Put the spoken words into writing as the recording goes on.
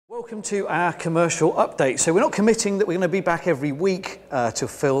Welcome to our commercial update. So we're not committing that we're going to be back every week to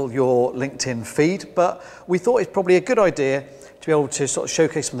fill your LinkedIn feed, but we thought it's probably a good idea to be able to sort of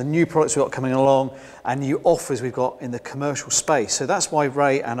showcase some of the new products we've got coming along and new offers we've got in the commercial space. So that's why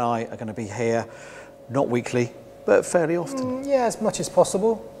Ray and I are going to be here, not weekly, but fairly often. Yeah, as much as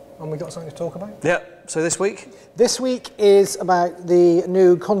possible. And we've got something to talk about. Yeah, so this week? This week is about the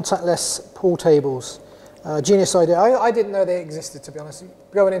new contactless pool tables. Genius idea. I didn't know they existed, to be honest.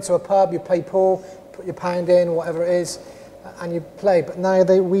 Going into a pub, you play pool, put your pound in, whatever it is, and you play. But now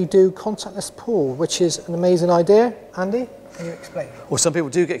we do contactless pool, which is an amazing idea. Andy, can you explain? Well, some people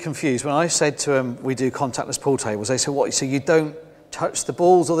do get confused. When I said to them, we do contactless pool tables, they say, what, so you don't touch the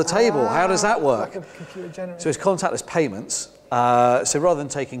balls or the table? How does that work? Like a computer generated. So it's contactless payments. So rather than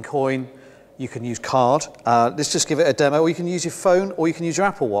taking coin, you can use card. Let's just give it a demo. Or you can use your phone or you can use your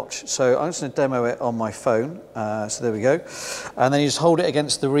Apple Watch. So I'm just going to demo it on my phone. So there we go. And then you just hold it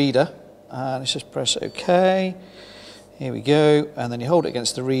against the reader. Let's just press OK. Here we go. And then you hold it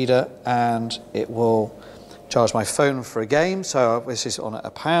against the reader and it will charge my phone for a game. So this is on at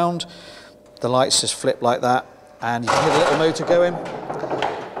 £1. The lights just flip like that. And you can hear the little motor going.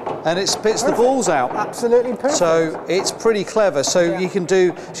 And it spits the balls out. Absolutely perfect. So it's pretty clever. So you can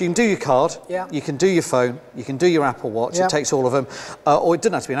do your card, yeah. You can do your phone, you can do your Apple Watch. Yeah. It takes all of them, or it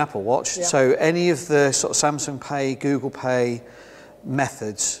doesn't have to be an Apple Watch. Yeah. So any of the sort of Samsung Pay, Google Pay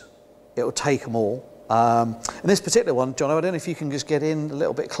methods, it will take them all. And this particular one, John, I don't know if you can just get in a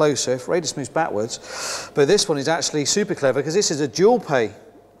little bit closer. If Ray just moves backwards, but this one is actually super clever because this is a dual pay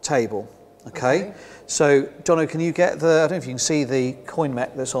table. Okay. So, Jono, can you get the, I don't know if you can see the coin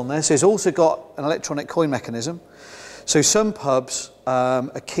mech that's on there. So it's also got an electronic coin mechanism. So some pubs are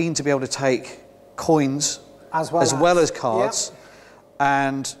keen to be able to take coins as well as cards. Yep.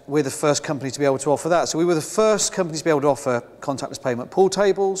 And we're the first company to be able to offer that. So we were the first company to be able to offer contactless payment pool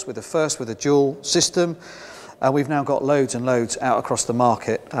tables. We're the first with a dual system. We've now got loads and loads out across the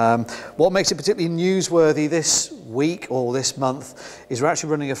market. What makes it particularly newsworthy this week or this month is we're actually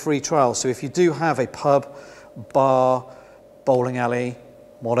running a free trial. So if you do have a pub, bar, bowling alley,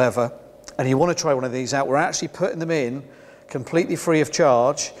 whatever, and you want to try one of these out, we're actually putting them in completely free of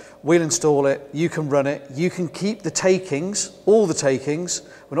charge. We'll install it, you can run it, you can keep the takings, all the takings.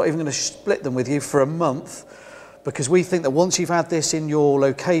 We're not even going to split them with you for a month, because we think that once you've had this in your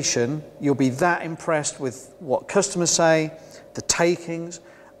location, you'll be that impressed with what customers say, the takings,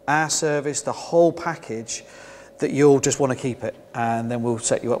 our service, the whole package, that you'll just want to keep it. And then we'll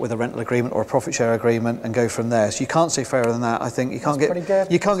set you up with a rental agreement or a profit share agreement and go from there. So you can't say fairer than that. I think you can't get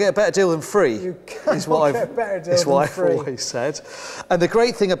a better deal than free. You can't get a better deal than free. Is what I've always said. And the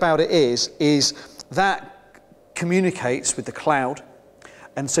great thing about it is that communicates with the cloud.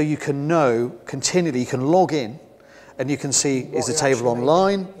 And so you can know continually, you can log in, and you can see, is the table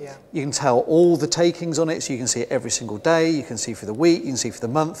online? Yeah. You can tell all the takings on it, so you can see it every single day, you can see for the week, you can see for the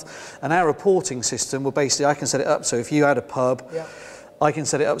month. And our reporting system, well, basically, I can set it up so if you had a pub, yeah. I can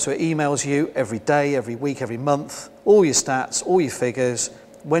set it up so it emails you every day, every week, every month, all your stats, all your figures,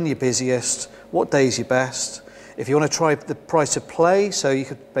 when you're busiest, what day's your best. If you want to try the price of play, so you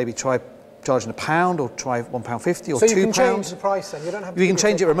could maybe try charging £1 or try £1.50 or £2. So you can change the price then? You don't have to. You can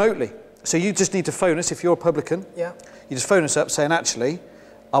change it remotely. So you just need to phone us if you're a publican. Yeah. You just phone us up saying, actually,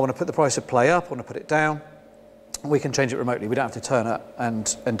 I want to put the price of play up, I want to put it down. We can change it remotely. We don't have to turn up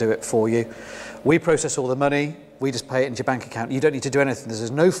and do it for you. We process all the money. We just pay it into your bank account. You don't need to do anything. There's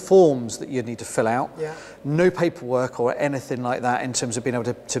no forms that you need to fill out. Yeah. No paperwork or anything like that in terms of being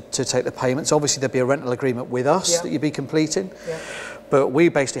able to take the payments. Obviously, there'd be a rental agreement with us that you'd be completing. Yeah. But we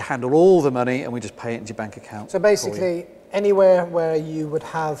basically handle all the money and we just pay it into your bank account. So basically, anywhere where you would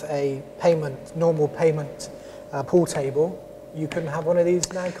have a payment, normal payment pool table, you can have one of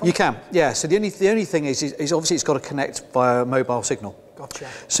these now? You can, yeah. So the only thing is obviously it's got to connect via mobile signal. Gotcha.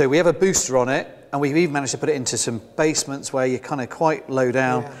 So we have a booster on it, and we've even managed to put it into some basements where you're kind of quite low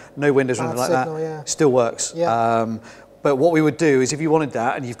down, no windows or anything like that. Yeah. Still works. Yeah. But what we would do is if you wanted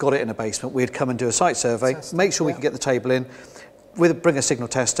that and you've got it in a basement, we'd come and do a site survey, make sure we can get the table in, bring a signal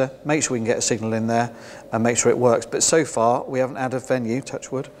tester, make sure we can get a signal in there and make sure it works. But so far, we haven't had a venue,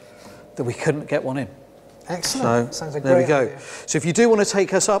 touch wood, that we couldn't get one in. Excellent. So sounds like there we go. Idea. So if you do want to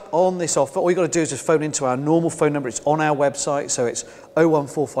take us up on this offer, all you've got to do is just phone into our normal phone number. It's on our website. So it's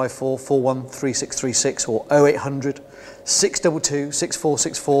 01454 413636 or 0800 622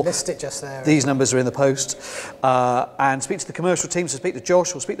 6464. List it just there. These numbers are in the post. And speak to the commercial team. So speak to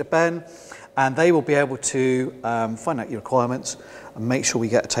Josh or speak to Ben. And they will be able to find out your requirements and make sure we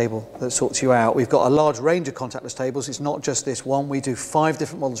get a table that sorts you out. We've got a large range of contactless tables. It's not just this one. We do 5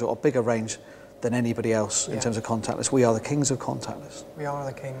 different models, or a bigger range than anybody else in terms of contactless. We are the kings of contactless. We are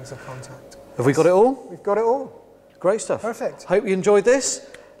the kings of contact. Have we got it all? We've got it all. Great stuff. Perfect. Hope you enjoyed this.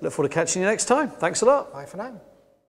 Look forward to catching you next time. Thanks a lot. Bye for now.